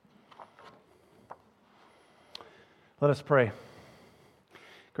Let us pray.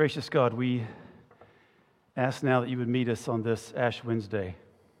 Gracious God, we ask now that you would meet us on this Ash Wednesday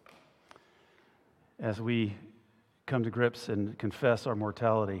as we come to grips and confess our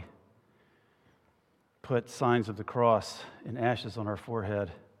mortality, put signs of the cross and ashes on our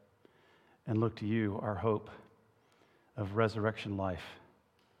forehead, and look to you, our hope of resurrection life.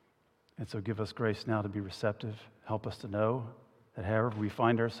 And so give us grace now to be receptive. Help us to know that however we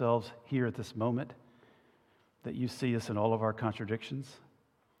find ourselves here at this moment, that you see us in all of our contradictions.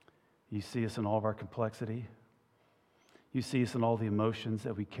 You see us in all of our complexity. You see us in all the emotions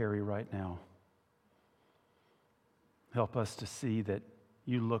that we carry right now. Help us to see that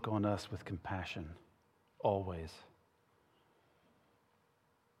you look on us with compassion, always.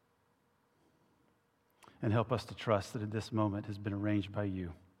 And help us to trust that this moment has been arranged by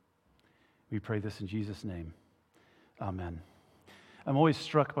you. We pray this in Jesus' name. Amen. I'm always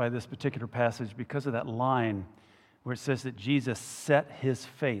struck by this particular passage because of that line where it says that Jesus set his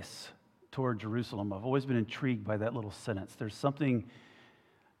face toward Jerusalem. I've always been intrigued by that little sentence. There's something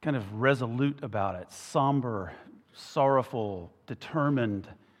kind of resolute about it, somber, sorrowful, determined,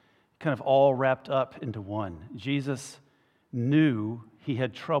 kind of all wrapped up into one. Jesus knew he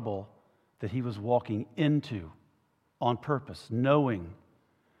had trouble that he was walking into on purpose, knowing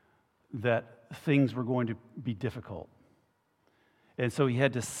that things were going to be difficult. And so he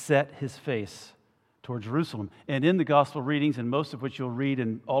had to set his face toward Jerusalem. And in the gospel readings, and most of which you'll read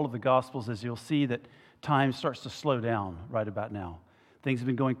in all of the gospels, is you'll see that time starts to slow down right about now. Things have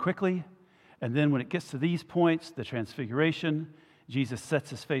been going quickly, and then when it gets to these points, the transfiguration, Jesus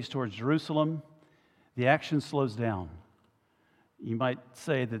sets his face towards Jerusalem, the action slows down. You might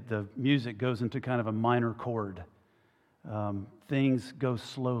say that the music goes into kind of a minor chord. Things go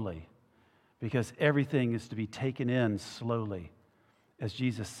slowly because everything is to be taken in slowly as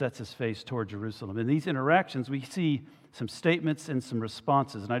Jesus sets his face toward Jerusalem. In these interactions, we see some statements and some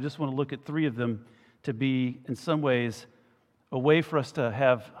responses, and I just want to look at three of them to be, in some ways, a way for us to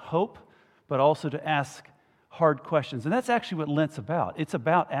have hope, but also to ask hard questions. And that's actually what Lent's about. It's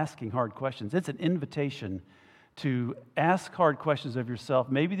about asking hard questions. It's an invitation to ask hard questions of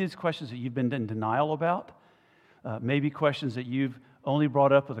yourself. Maybe these questions that you've been in denial about, maybe questions that you've only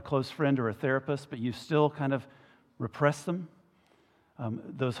brought up with a close friend or a therapist, but you still kind of repress them.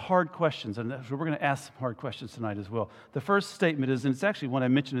 Those hard questions, and so we're going to ask some hard questions tonight as well. The first statement is, and it's actually one I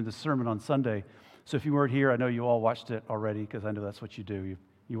mentioned in the sermon on Sunday, so if you weren't here, I know you all watched it already, because I know that's what you do.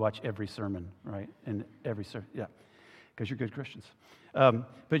 You watch every sermon, right? And every sermon, yeah, because you're good Christians.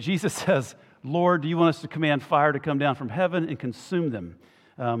 But Jesus says, Lord, do you want us to command fire to come down from heaven and consume them?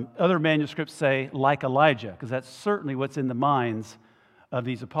 Other manuscripts say, like Elijah, because that's certainly what's in the minds of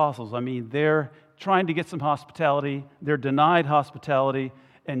these apostles. I mean, they're trying to get some hospitality. They're denied hospitality.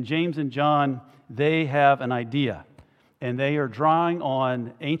 And James and John, they have an idea. And they are drawing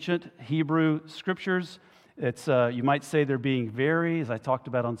on ancient Hebrew scriptures. It's you might say they're being very, as I talked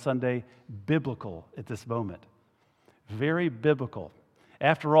about on Sunday, biblical at this moment. Very biblical.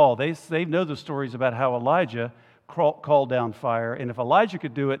 After all, they know the stories about how Elijah called down fire. And if Elijah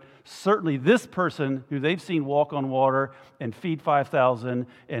could do it, certainly this person who they've seen walk on water and feed 5,000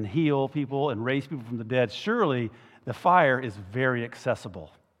 and heal people and raise people from the dead, surely the fire is very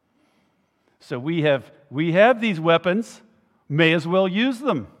accessible. So we have these weapons, may as well use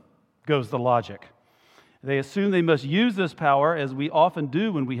them, goes the logic. They assume they must use this power, as we often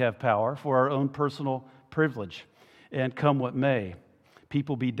do when we have power, for our own personal privilege. And come what may,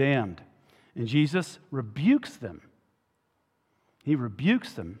 people be damned. And Jesus rebukes them. He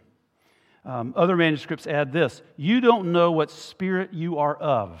rebukes them. Other manuscripts add this: you don't know what spirit you are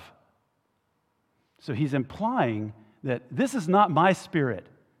of. So he's implying that this is not my spirit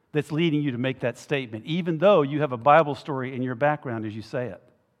that's leading you to make that statement, even though you have a Bible story in your background as you say it.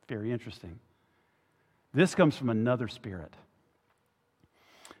 Very interesting. This comes from another spirit.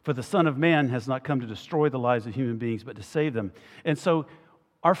 For the Son of Man has not come to destroy the lives of human beings, but to save them. And so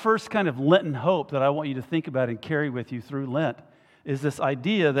our first kind of Lenten hope that I want you to think about and carry with you through Lent is this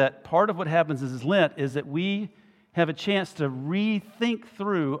idea that part of what happens is Lent is that we have a chance to rethink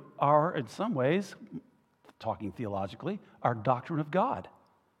through our, in some ways, talking theologically, our doctrine of God.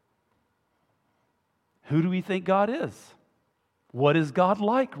 Who do we think God is? What is God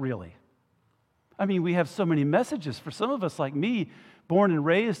like, really? I mean, we have so many messages. For some of us, like me, born and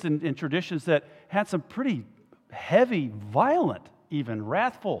raised in traditions that had some pretty heavy, violent, even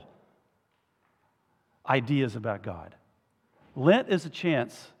wrathful ideas about God. Lent is a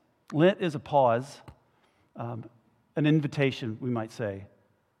chance, Lent is a pause, an invitation, we might say,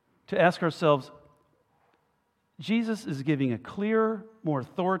 to ask ourselves, Jesus is giving a clear, more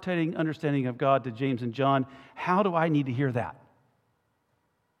authoritative understanding of God to James and John. How do I need to hear that?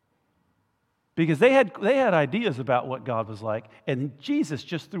 Because they had ideas about what God was like, and Jesus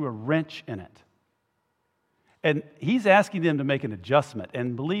just threw a wrench in it. And he's asking them to make an adjustment,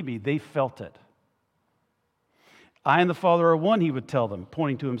 and believe me, they felt it. I and the Father are one, he would tell them,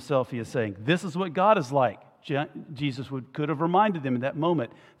 pointing to himself. He is saying, this is what God is like. Jesus could have reminded them in that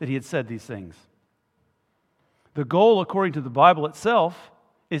moment that he had said these things. The goal, according to the Bible itself,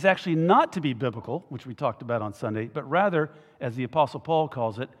 is actually not to be biblical, which we talked about on Sunday, but rather, as the Apostle Paul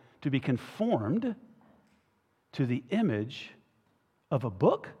calls it, to be conformed to the image of a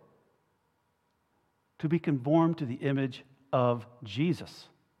book, to be conformed to the image of Jesus.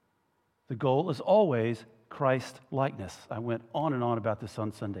 The goal is always Christ-likeness. I went on and on about this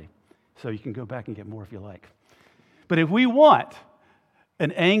on Sunday, so you can go back and get more if you like. But if we want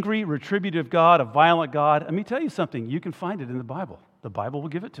an angry, retributive God, a violent God, let me tell you something. You can find it in the Bible. The Bible will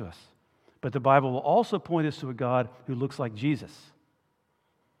give it to us. But the Bible will also point us to a God who looks like Jesus.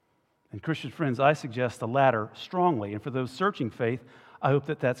 And Christian friends, I suggest the latter strongly. And for those searching faith, I hope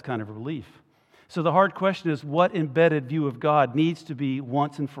that that's kind of a relief. So the hard question is, what embedded view of God needs to be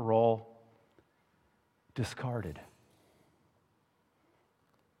once and for all discarded?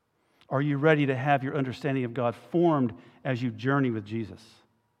 Are you ready to have your understanding of God formed as you journey with Jesus?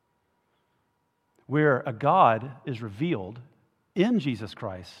 Where a God is revealed in Jesus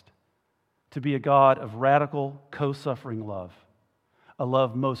Christ to be a God of radical, co-suffering love, a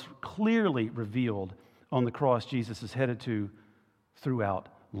love most clearly revealed on the cross Jesus is headed to throughout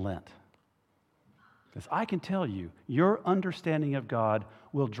Lent. Because I can tell you, your understanding of God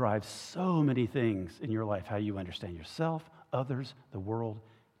will drive so many things in your life, how you understand yourself, others, the world,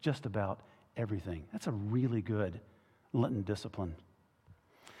 just about everything. That's a really good Lenten discipline.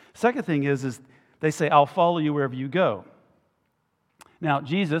 Second thing is they say, I'll follow you wherever you go. Now,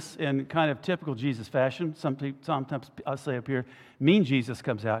 Jesus, in kind of typical Jesus fashion, sometimes I'll say up here, mean Jesus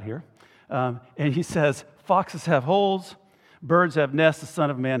comes out here, and he says, foxes have holes, birds have nests, the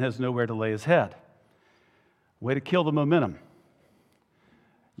Son of Man has nowhere to lay his head. Way to kill the momentum.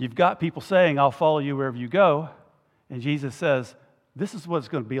 You've got people saying, I'll follow you wherever you go, and Jesus says, this is what it's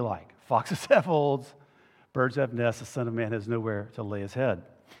going to be like. Foxes have holes, birds have nests, the Son of Man has nowhere to lay his head.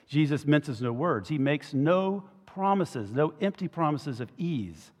 Jesus minces no words. He makes no promises, no empty promises of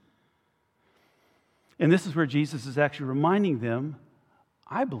ease. And this is where Jesus is actually reminding them,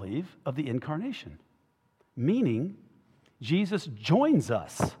 I believe, of the incarnation. Meaning, Jesus joins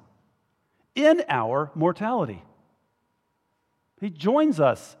us in our mortality. He joins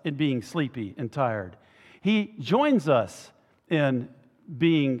us in being sleepy and tired. He joins us in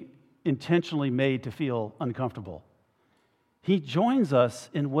being intentionally made to feel uncomfortable. He joins us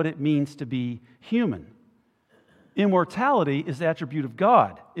in what it means to be human. Immortality is the attribute of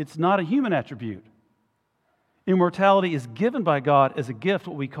God. It's not a human attribute. Immortality is given by God as a gift,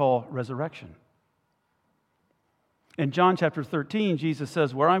 what we call resurrection. In John chapter 13, Jesus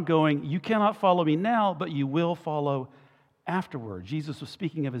says, where I'm going, you cannot follow me now, but you will follow afterward. Jesus was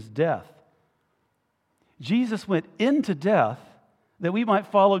speaking of his death. Jesus went into death that we might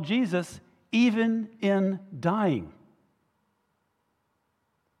follow Jesus even in dying.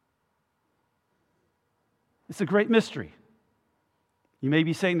 It's a great mystery. You may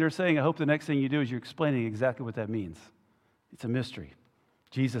be saying, I hope the next thing you do is you're explaining exactly what that means. It's a mystery.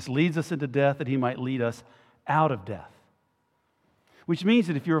 Jesus leads us into death that he might lead us out of death. Which means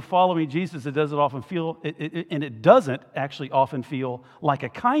that if you're following Jesus, it doesn't often feel, and it doesn't actually often feel like a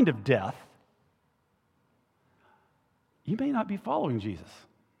kind of death, you may not be following Jesus.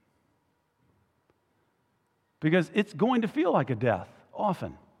 Because it's going to feel like a death,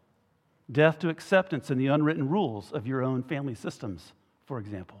 often. Death to acceptance and the unwritten rules of your own family systems, for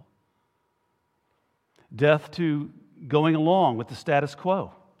example. Death to going along with the status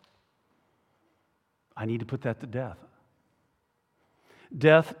quo. I need to put that to death.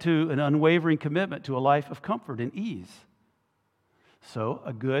 Death to an unwavering commitment to a life of comfort and ease. So,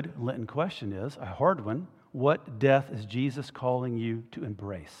 a good Lenten question is, a hard one, what death is Jesus calling you to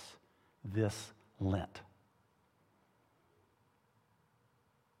embrace this Lent?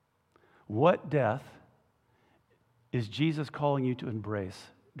 What death is Jesus calling you to embrace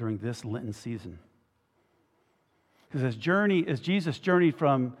during this Lenten season? Because as Jesus journeyed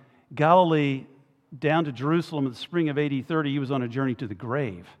from Galilee down to Jerusalem in the spring of AD 30, he was on a journey to the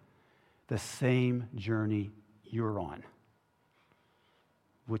grave. The same journey you're on,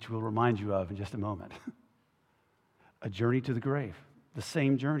 which we'll remind you of in just a moment. A journey to the grave, the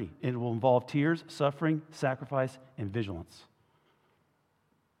same journey. It will involve tears, suffering, sacrifice, and vigilance.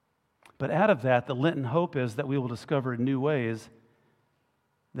 But out of that, the Lenten hope is that we will discover in new ways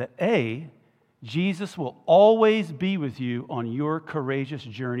that A, Jesus will always be with you on your courageous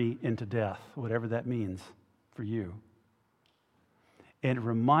journey into death, whatever that means for you. And it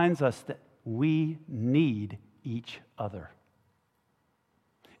reminds us that we need each other.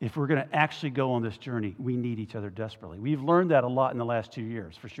 If we're going to actually go on this journey, we need each other desperately. We've learned that a lot in the last 2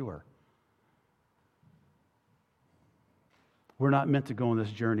 years, for sure. We're not meant to go on this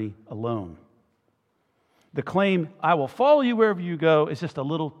journey alone. The claim, I will follow you wherever you go, is just a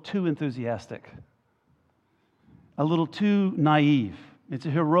little too enthusiastic, a little too naive. It's a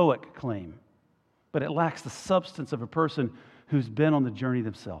heroic claim, but it lacks the substance of a person who's been on the journey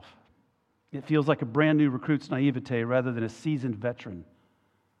themselves. It feels like a brand new recruit's naivete rather than a seasoned veteran.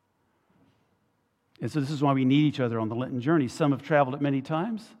 And so this is why we need each other on the Lenten journey. Some have traveled it many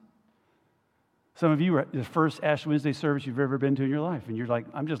times. Some of you are at the first Ash Wednesday service you've ever been to in your life, and you're like,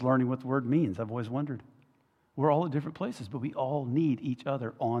 I'm just learning what the word means. I've always wondered. We're all at different places, but we all need each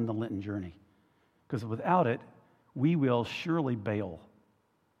other on the Lenten journey. Because without it, we will surely bail.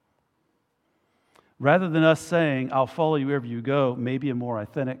 Rather than us saying, I'll follow you wherever you go, maybe a more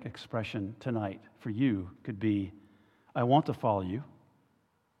authentic expression tonight for you could be, I want to follow you.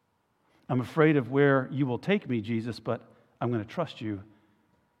 I'm afraid of where you will take me, Jesus, but I'm going to trust you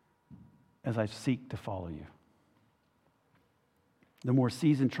as I seek to follow you. The more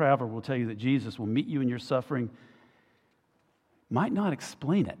seasoned traveler will tell you that Jesus will meet you in your suffering, might not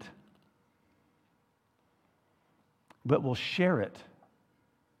explain it, but will share it.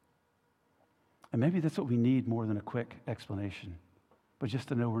 And maybe that's what we need more than a quick explanation, but just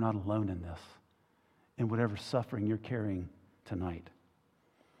to know we're not alone in this, in whatever suffering you're carrying tonight,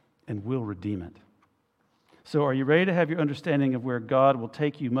 and will redeem it. So are you ready to have your understanding of where God will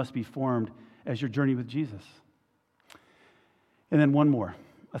take you must be formed as your journey with Jesus? And then one more,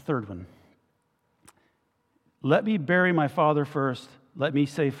 a third one. Let me bury my father first. Let me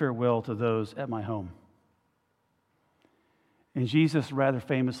say farewell to those at my home. And Jesus rather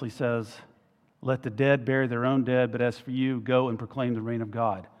famously says, let the dead bury their own dead, but as for you, go and proclaim the reign of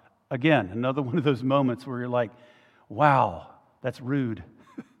God. Again, another one of those moments where you're like, wow, that's rude.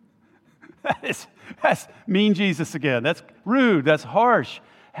 That's mean Jesus again. That's rude. That's harsh.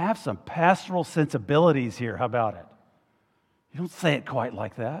 Have some pastoral sensibilities here. How about it? You don't say it quite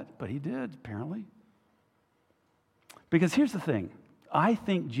like that, but he did, apparently. Because here's the thing. I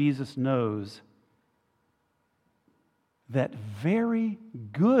think Jesus knows that very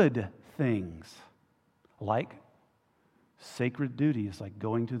good things, like sacred duties, like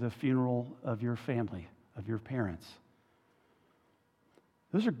going to the funeral of your family, of your parents,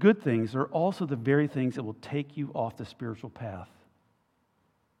 those are good things. They're also the very things that will take you off the spiritual path.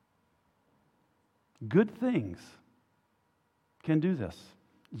 Good things can do this.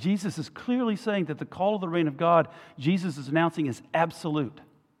 Jesus is clearly saying that the call of the reign of God, Jesus is announcing, is absolute.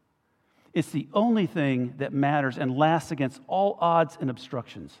 It's the only thing that matters and lasts against all odds and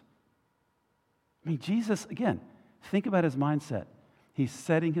obstructions. I mean, Jesus, again, think about his mindset. He's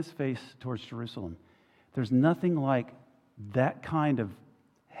setting his face towards Jerusalem. There's nothing like that kind of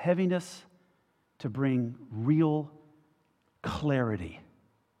heaviness to bring real clarity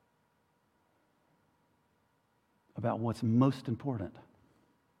about what's most important.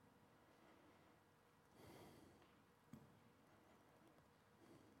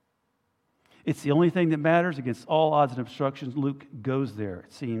 It's the only thing that matters against all odds and obstructions. Luke goes there,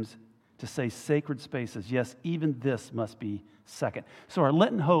 it seems, to say sacred spaces. Yes, even this must be second. So our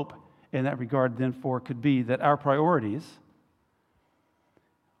Lenten hope in that regard, then, could be that our priorities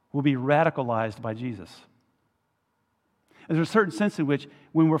will be radicalized by Jesus. And there's a certain sense in which,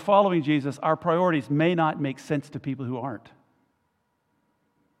 when we're following Jesus, our priorities may not make sense to people who aren't.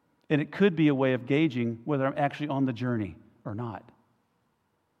 And it could be a way of gauging whether I'm actually on the journey or not.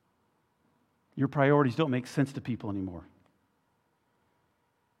 Your priorities don't make sense to people anymore.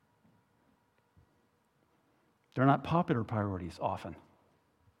 They're not popular priorities often.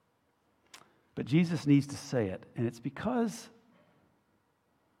 But Jesus needs to say it, and it's because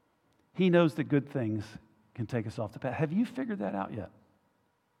he knows that good things can take us off the path. Have you figured that out yet?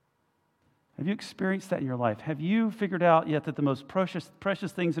 Have you experienced that in your life? Have you figured out yet that the most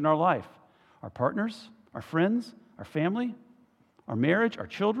precious things in our life, our partners, our friends, our family, our marriage, our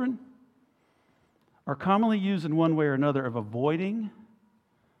children, are commonly used in one way or another of avoiding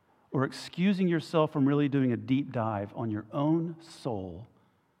or excusing yourself from really doing a deep dive on your own soul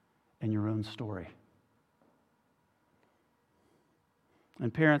and your own story?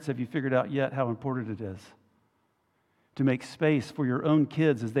 And parents, have you figured out yet how important it is to make space for your own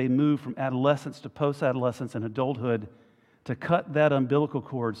kids as they move from adolescence to post-adolescence and adulthood, to cut that umbilical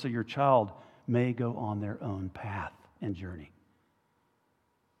cord so your child may go on their own path and journey,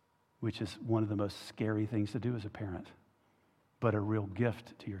 which is one of the most scary things to do as a parent, but a real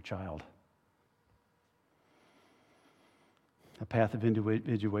gift to your child. A path of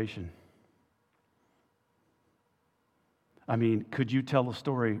individuation. I mean, could you tell a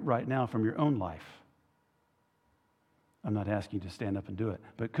story right now from your own life? I'm not asking you to stand up and do it,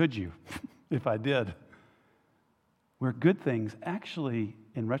 but could you, if I did, where good things actually,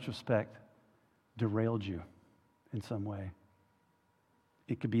 in retrospect, derailed you in some way?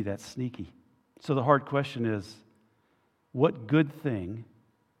 It could be that sneaky. So the hard question is, what good thing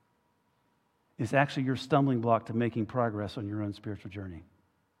is actually your stumbling block to making progress on your own spiritual journey?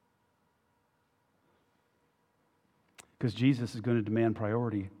 Because Jesus is going to demand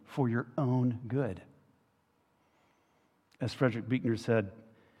priority for your own good. As Frederick Buechner said,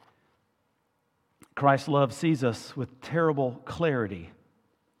 Christ's love sees us with terrible clarity.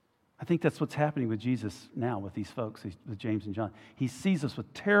 I think that's what's happening with Jesus now with these folks, with James and John. He sees us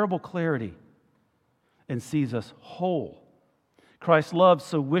with terrible clarity and sees us whole. Christ's love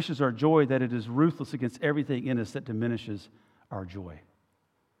so wishes our joy that it is ruthless against everything in us that diminishes our joy.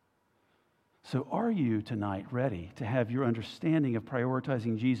 So are you tonight ready to have your understanding of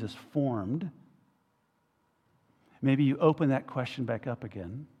prioritizing Jesus formed? Maybe you open that question back up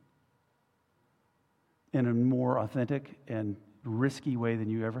again in a more authentic and risky way than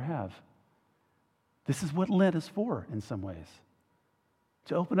you ever have. This is what Lent is for in some ways.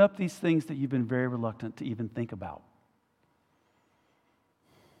 To open up these things that you've been very reluctant to even think about.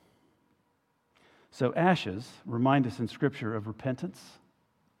 So ashes remind us in Scripture of repentance,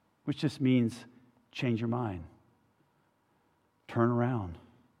 which just means change your mind. Turn around.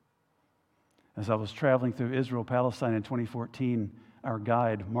 As I was traveling through Israel, Palestine in 2014, our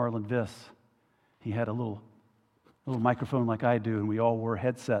guide, Marlon Viss, he had a little microphone like I do, and we all wore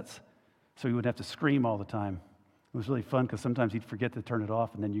headsets so he wouldn't have to scream all the time. It was really fun because sometimes he'd forget to turn it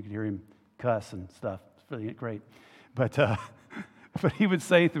off, and then you could hear him cuss and stuff. It's really great. But he would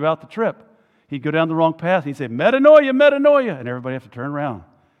say throughout the trip, he'd go down the wrong path, and he'd say, metanoia, metanoia, and everybody have to turn around.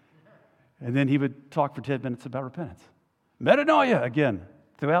 And then he would talk for 10 minutes about repentance. Metanoia again,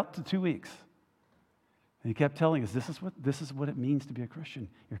 throughout the 2 weeks. And he kept telling us, this is what it means to be a Christian.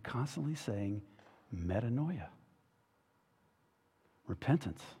 You're constantly saying metanoia.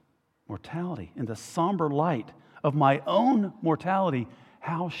 Repentance, mortality. In the somber light of my own mortality,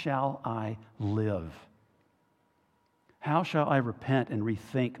 how shall I live? How shall I repent and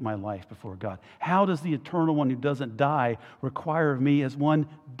rethink my life before God? How does the eternal one who doesn't die require of me as one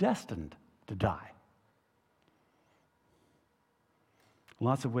destined to die?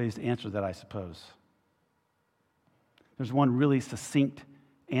 Lots of ways to answer that, I suppose. There's one really succinct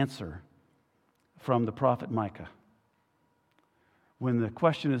answer from the prophet Micah. When the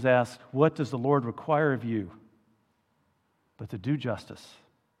question is asked, what does the Lord require of you? But to do justice,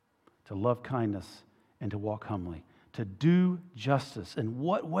 to love kindness, and to walk humbly. To do justice. In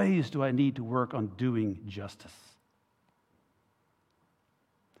what ways do I need to work on doing justice?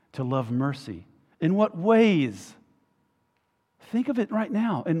 To love mercy. In what ways? Think of it right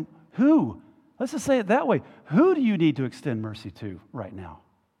now. And who? Let's just say it that way. Who do you need to extend mercy to right now?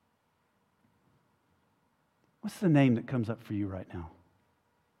 What's the name that comes up for you right now?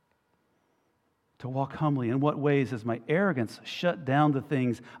 To walk humbly. In what ways has my arrogance shut down the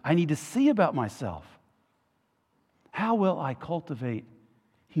things I need to see about myself? How will I cultivate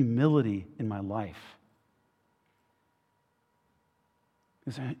humility in my life?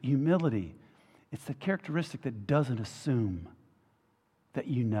 Because humility, it's the characteristic that doesn't assume that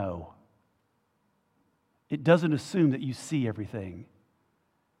you know. It doesn't assume that you see everything.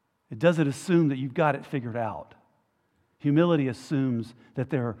 It doesn't assume that you've got it figured out. Humility assumes that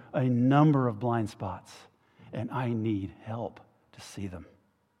there are a number of blind spots, and I need help to see them.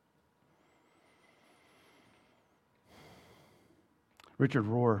 Richard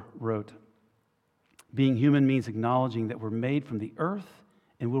Rohr wrote, being human means acknowledging that we're made from the earth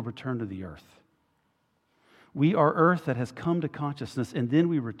and will return to the earth. We are earth that has come to consciousness, and then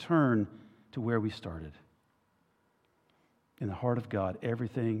we return to where we started. In the heart of God,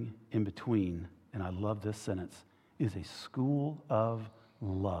 everything in between, and I love this sentence, is a school of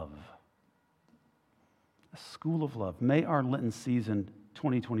love. A school of love. May our Lenten season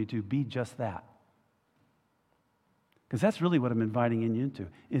 2022 be just that. Because that's really what I'm inviting you into,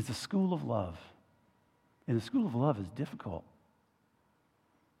 is the school of love. And the school of love is difficult.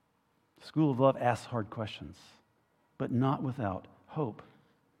 The school of love asks hard questions, but not without hope.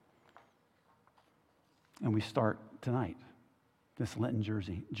 And we start tonight, this Lenten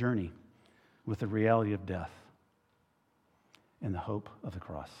journey, with the reality of death. in the hope of the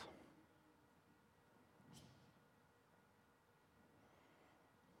cross.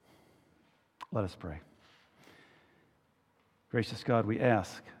 Let us pray. Gracious God, we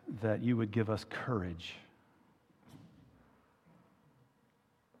ask that you would give us courage,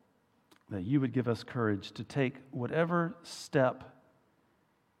 that you would give us courage to take whatever step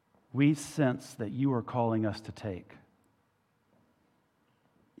we sense that you are calling us to take.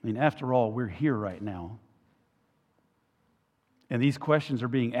 I mean, after all, we're here right now. And these questions are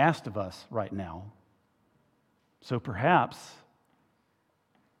being asked of us right now. So perhaps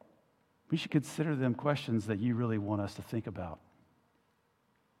we should consider them questions that you really want us to think about.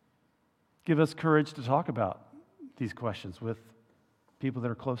 Give us courage to talk about these questions with people that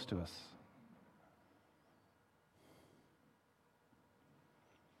are close to us.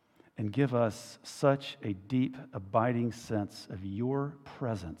 And give us such a deep, abiding sense of your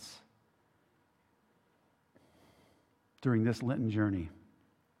presence during this Lenten journey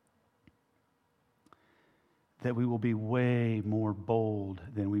that we will be way more bold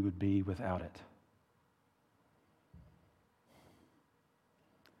than we would be without it.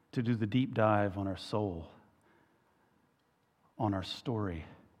 To do the deep dive on our soul, on our story,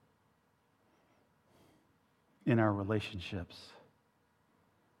 in our relationships,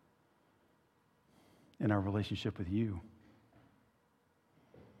 in our relationship with you,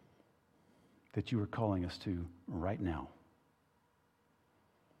 that you are calling us to right now.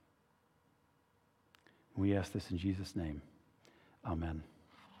 We ask this in Jesus' name. Amen.